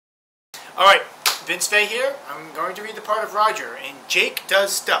Alright, Vince Fay here. I'm going to read the part of Roger in Jake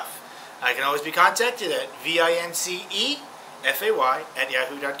Does Stuff. I can always be contacted at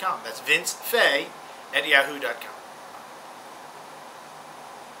vincefay@yahoo.com. That's vincefay@yahoo.com.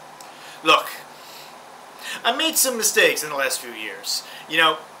 Look, I made some mistakes in the last few years. You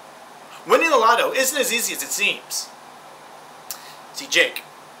know, winning the lotto isn't as easy as it seems. See, Jake,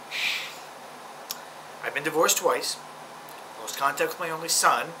 I've been divorced twice, lost contact with my only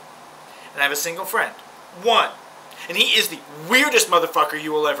son, and I have a single friend. One. And he is the weirdest motherfucker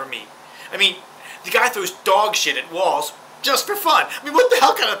you will ever meet. I mean, the guy throws dog shit at walls just for fun. I mean, what the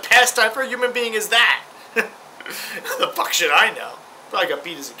hell kind of pastime for a human being is that? The fuck should I know? Probably got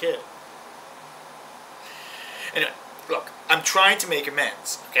beat as a kid. Anyway, look, I'm trying to make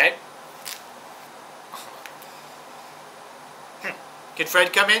amends, okay? Can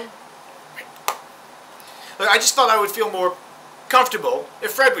Fred come in? Look, I just thought I would feel more comfortable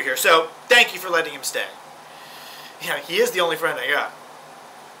if Fred were here, so thank you for letting him stay. Yeah, he is the only friend I got.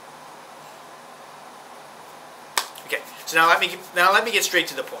 Okay, so now let me get straight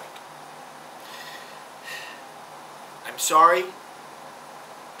to the point. I'm sorry.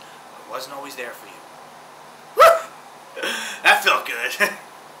 I wasn't always there for you. Woo! That felt good.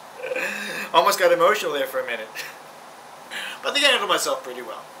 Almost got emotional there for a minute. But I think I handled myself pretty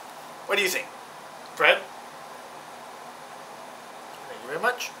well. What do you think? Fred? Thank you very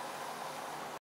much.